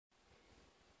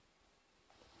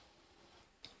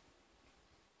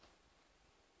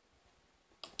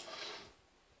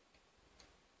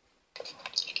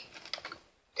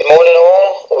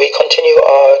continue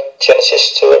our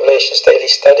Genesis to Revelations daily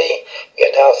study. We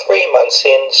are now 3 months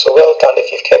in, so well done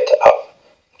if you've kept up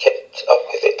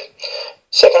with it.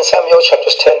 2 Samuel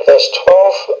chapters 10 verse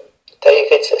 12,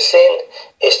 David's sin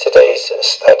is today's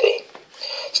study.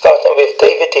 Starting with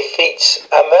David defeats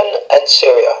Ammon and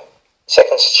Syria. 2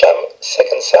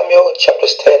 Samuel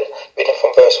chapters 10, reading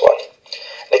from verse 1.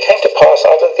 And it came to pass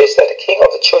after this that the king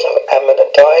of the children of Ammon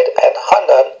died, and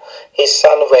Hanun his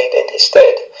son reigned in his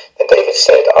stead. Then David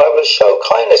said, I will show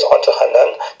kindness unto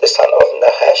Hanun the son of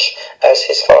Nahash, as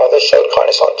his father showed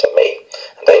kindness unto me.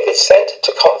 And David sent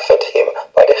to comfort him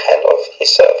by the hand of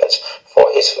his servants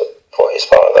for his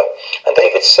father. And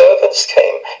David's servants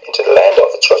came into the land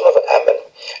of the children of Ammon.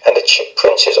 And the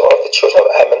princes of the children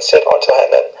of Ammon said unto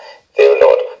Hanun, Dear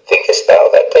Lord, thinkest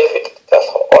thou that David doth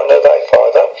honour thy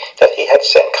father, that he hath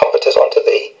sent comforters unto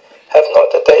thee? Have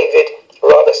not David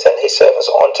rather sent his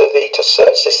servants unto thee to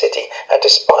search the city, and to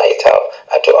spy it out,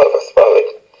 and to overthrow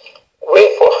it?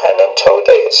 Wherefore Hanun took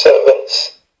David's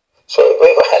servants,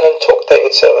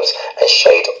 and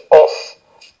shaved off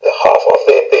the half of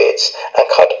their beards, and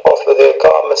cut off their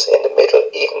garments in the middle,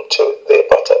 even to their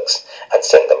buttocks, and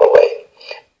sent them away.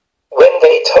 When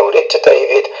they told it to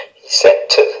David, he sent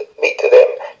to meet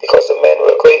them, because the men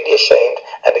were greatly ashamed.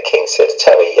 And the king said,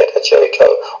 Tarry yet at Jericho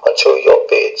until your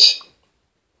beards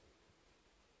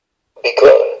be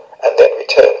grown, and then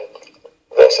return.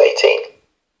 Verse 18.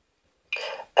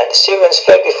 And the Syrians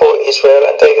fled before Israel,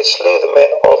 and David slew the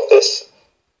men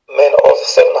of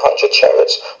 700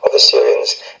 chariots of the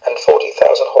Syrians, and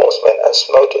 40,000 horsemen, and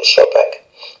smote Shobach,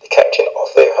 the captain of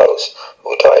their host,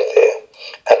 who died there.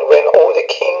 And when all the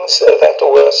kings that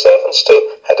were servants to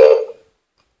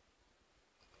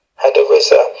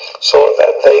Hadarezer saw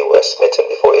that they were smitten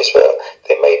before Israel,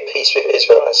 they made peace with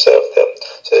Israel and served them.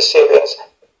 So the Syrians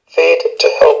feared to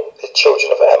help the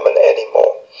children of Ammon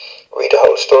anymore. Read the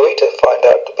whole story to find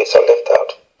out the bits I left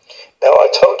out. Now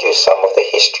I told you some of the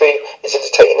history is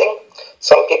entertaining.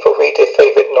 Some people read their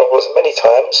favourite novels many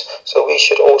times, so we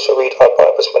should also read our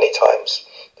Bibles many times.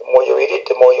 The more you read it,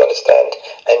 the more you understand,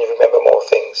 and you remember more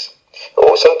things. It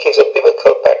also gives a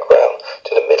biblical background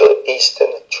to the Middle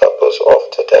Eastern troubles of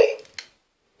today.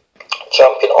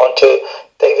 Jumping on to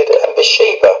David and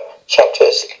Bathsheba, chapter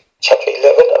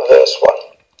 11, verse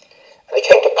 1. And it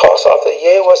came to pass after the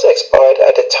year was expired,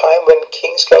 at the time when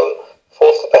kings go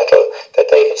forth to battle, that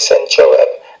David sent Joab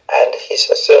and his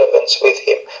servants with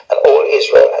him, and all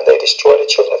Israel, and they destroyed the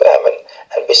children of Ammon,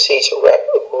 and besieged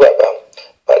Rabbah.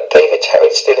 But David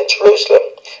tarried still in Jerusalem.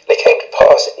 And it came to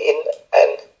pass in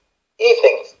an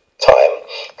evening time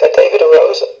that David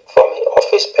arose from off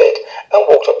his bed, and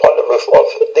walked upon the roof of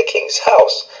the king's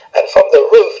house. And from the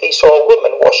roof he saw a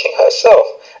woman washing herself,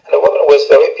 and the woman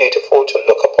was very beautiful to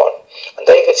look upon. And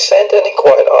David sent and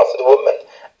inquired after the woman.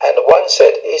 And one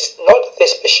said, Is not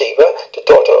this Bathsheba, the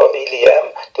daughter of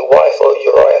Eliam, the wife of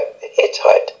Uriah the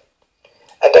Hittite?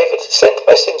 And David sent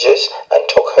messengers, and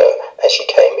took her, and she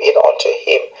came in unto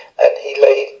him, and he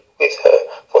lay with her,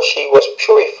 for she was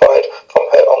purified from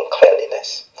her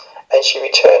uncleanness. And she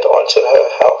returned unto her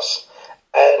house.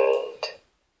 And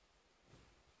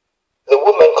the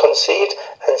woman conceived,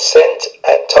 and sent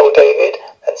and told David,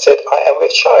 and said, I am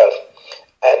with child.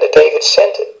 And David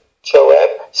sent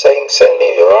Joab, saying, Send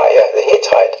me Uriah the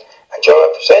Hittite. And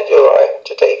Joab sent Uriah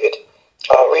to David.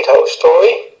 I'll read the whole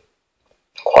story.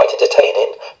 Quite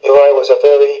entertaining. Uriah was a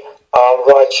very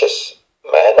righteous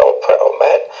man or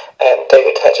man, and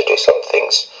David had to do some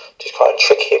things to try and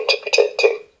trick him to pretend to.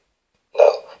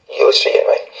 No, you'll see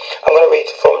anyway. I'm going to read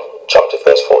jump to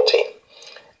verse 14.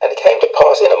 And it came to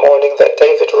pass in the morning that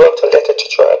David wrote a letter to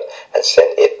Joab, and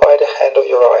sent it by the hand of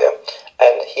Uriah.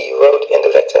 And he wrote in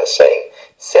the letter, saying,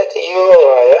 Set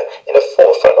Uriah in the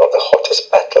forefront of the hottest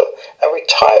battle, and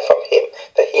retire from him,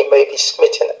 that he may be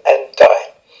smitten and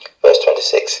die. Verse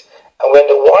 26. And when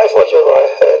the wife of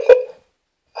Uriah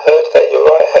heard that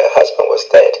Uriah her husband was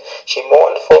dead, she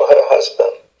mourned for her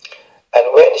husband. And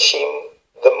when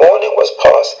the morning was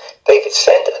past, David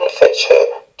sent and fetched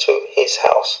her to his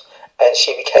house, and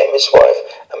she became his wife,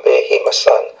 and bare him a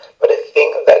son. But the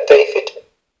thing that David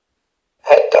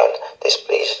had done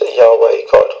displeased Yahweh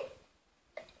God.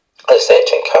 I said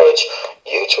to encourage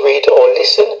you to read or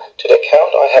listen to the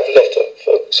account I have left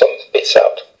some bits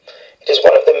out. It is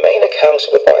one of the main accounts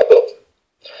of the Bible.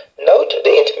 Note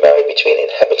the intermarriage between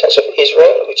inhabitants of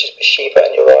Israel, which is Bathsheba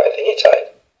and Uriah the Hittite.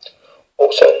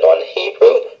 Also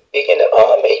non-Hebrew, being an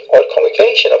army or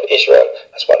congregation of Israel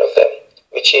as one of them,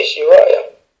 which is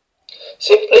Uriah.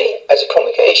 Simply, as a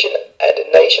congregation and the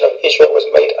nation of Israel was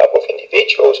made up of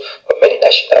individuals of many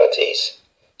nationalities,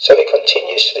 so it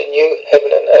continues to the new heaven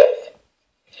and earth.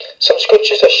 Some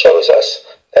scriptures that shows us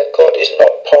that God is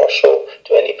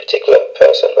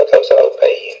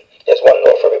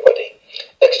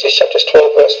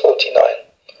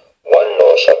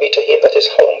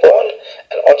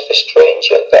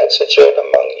that sojourn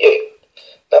among you.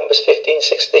 Numbers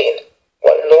 15:16.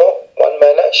 One law, one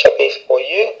manner shall be for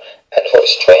you, and for the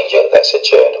stranger that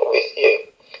sojourn with you.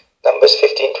 Numbers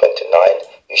 15:29.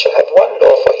 You shall have one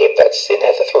law for him that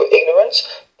sinneth through ignorance,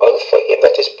 both for him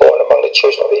that is born among the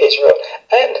children of Israel,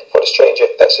 and for the stranger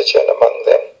that sojourn among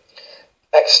them.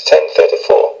 Acts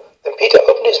 10:34. Then Peter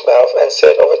opened his mouth and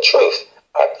said, Of a truth,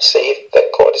 I perceive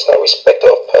that God is no respecter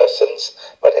of persons,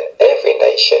 but in every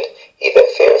nation he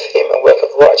that feareth him and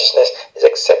worketh righteousness is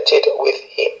accepted with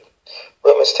him.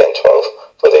 Romans 10:12.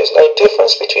 For there is no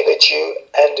difference between the Jew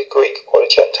and the Greek or the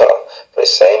Gentile, for the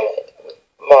same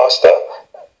Master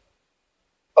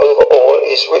over all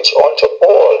is rich unto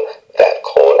all that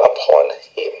call upon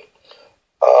him.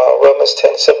 Romans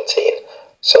 10:17.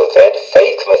 So then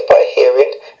faith cometh by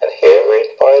hearing, and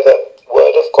hearing by the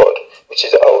word of God, which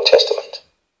is the Old Testament.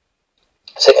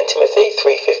 2 Timothy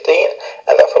 3:15.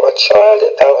 And that from a child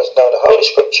thou hast known the Holy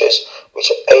Scriptures,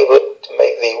 which are able to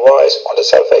make thee wise unto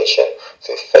salvation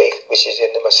through faith which is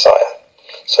in the Messiah.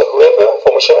 So whoever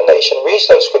from whichever nation reads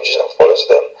those Scriptures and follows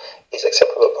them is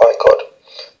acceptable by God.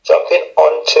 Jumping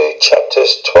on to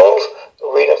chapters 12,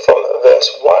 reading from verse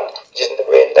 1, which is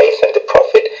where Nathan the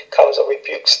prophet comes and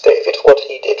rebukes David for what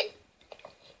he did.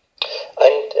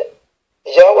 And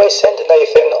Yahweh sent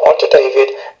Nathan unto David,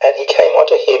 and he came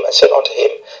unto him and said unto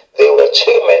him, There were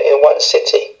two men in one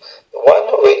city, the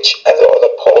one rich and the other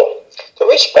poor. The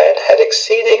rich man had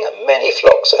exceeding many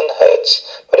flocks and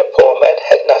herds, but the poor man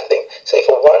had nothing, save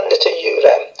for one little ewe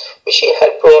lamb, which he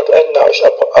had brought and nourished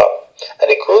up.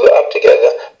 And it grew up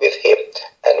together with him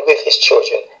and with his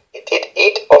children. It did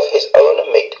eat of his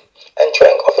own meat, and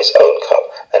drank of his own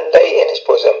cup, and lay in his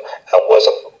bosom, and was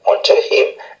unto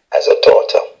him as a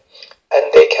daughter.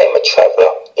 And there came a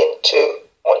traveller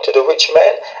unto the rich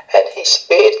man, and he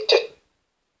spared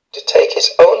to take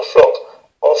his own flock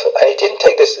and he didn't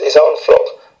take his own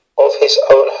flock of his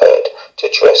own herd to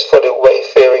dress for the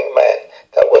wayfaring man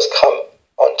that was come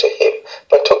unto him,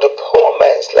 but took the poor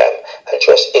man's lamb and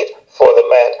dressed it for the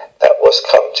man that was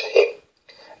come to him.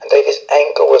 And David's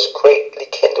anger was greatly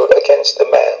kindled against the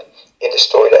man, in the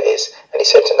story that is, and he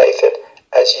said to Nathan,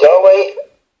 As Yahweh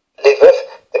liveth,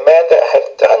 the man that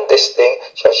hath done this thing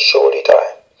shall surely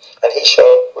die, and he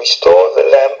shall restore the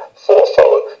lamb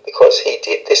fourfold, because he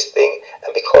did this thing,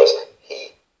 and because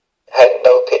he had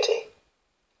no pity.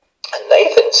 And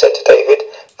Nathan said to David,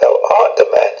 Thou art the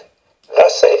man.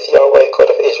 Thus saith Yahweh God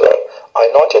of Israel, I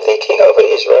anointed thee king over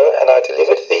Israel, and I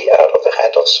delivered thee out of the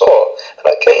hand of Saul, and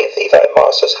I gave thee thy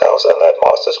master's house and thy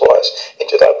master's wives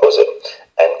into thy bosom,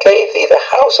 and gave thee the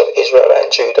house of Israel and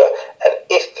Judah, and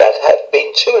if that had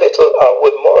been too little, I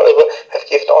would moreover have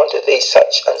given unto thee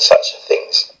such and such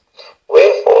things.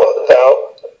 Wherefore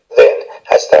thou then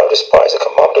hast thou despised the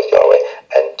commandment of Yahweh,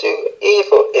 and do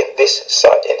evil in his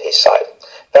sight.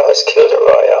 Thou hast killed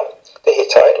Uriah the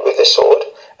Hittite with the sword,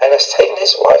 and hast taken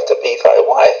his wife to be thy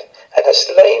wife, and hast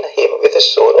slain him with the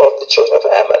sword of the children of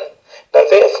Ammon. Now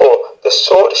therefore the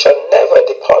sword shall never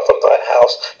depart from thine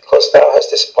house, because thou hast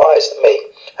despised me,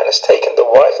 and hast taken the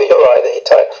wife of Uriah the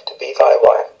Hittite to be thy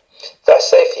wife. Thus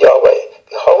saith Yahweh,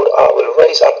 Behold, I will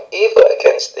raise up evil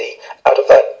against thee out of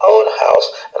thine own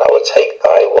house, and I will take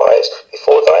thy wives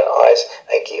before thine eyes,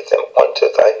 and give them unto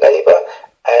thy neighbour,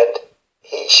 and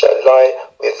he shall lie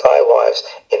with thy wives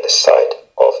in the sight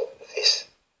of this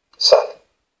son.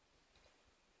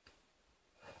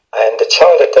 And the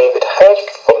child that David had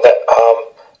from that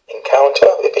encounter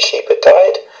with Bathsheba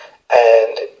died,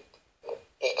 and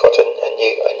he got a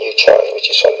new child, which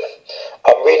is Solomon.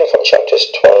 I'm reading from chapters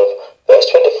 12, verse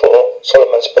 24,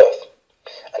 Solomon's birth.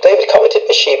 And David coveted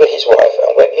Bathsheba his wife,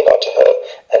 and went in unto her,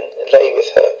 and lay with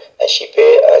her, and she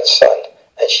bare a son,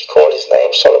 and she called his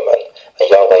name Solomon. And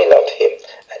Yahweh loved him,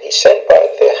 and he sent by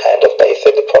the hand of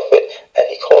Nathan the prophet, and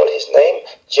he called his name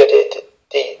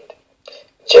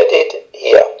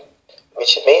Jedidiah,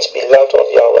 which means beloved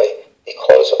of Yahweh,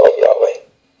 because of Yahweh.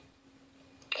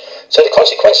 So the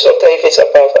consequences of David's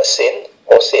above sin,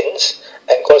 or sins,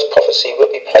 and God's prophecy will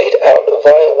be played out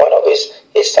via one of his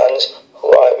sons,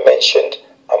 who I mentioned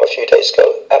a few days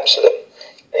ago, Absalom.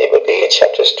 It will be in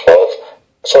chapter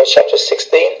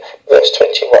 16, verse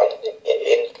 21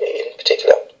 in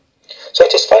particular. So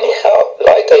it is funny how,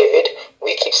 like David,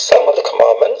 we keep some of the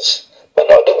commandments, but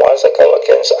not the ones that go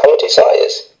against our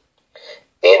desires.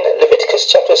 In Leviticus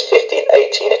chapters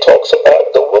 15-18, it talks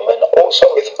about the woman also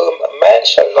with whom a man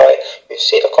shall lie with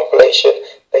seed of compilation.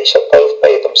 They shall both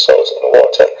bathe themselves in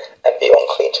water and be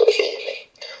unclean till the evening.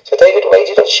 So David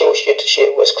waited until she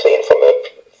was clean from her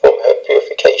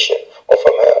purification, or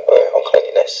from her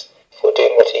uncleanness, for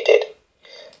doing what he did.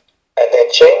 And then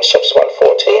James chapter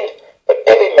 1:14, but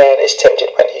every man is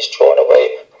tempted when he is drawn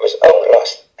away from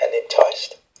lust and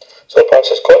enticed. So the Bible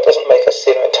says God doesn't make us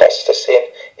sin or entice us to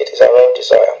sin. It is our own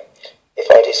desire. If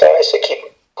our desire is to keep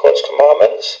God's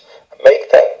commandments and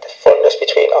make that the fondness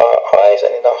between our eyes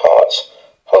and in our hearts,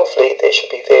 hopefully they should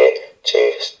be there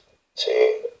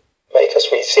to make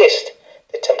us resist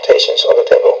the temptations of the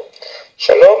devil.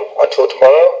 Shalom, until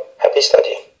tomorrow.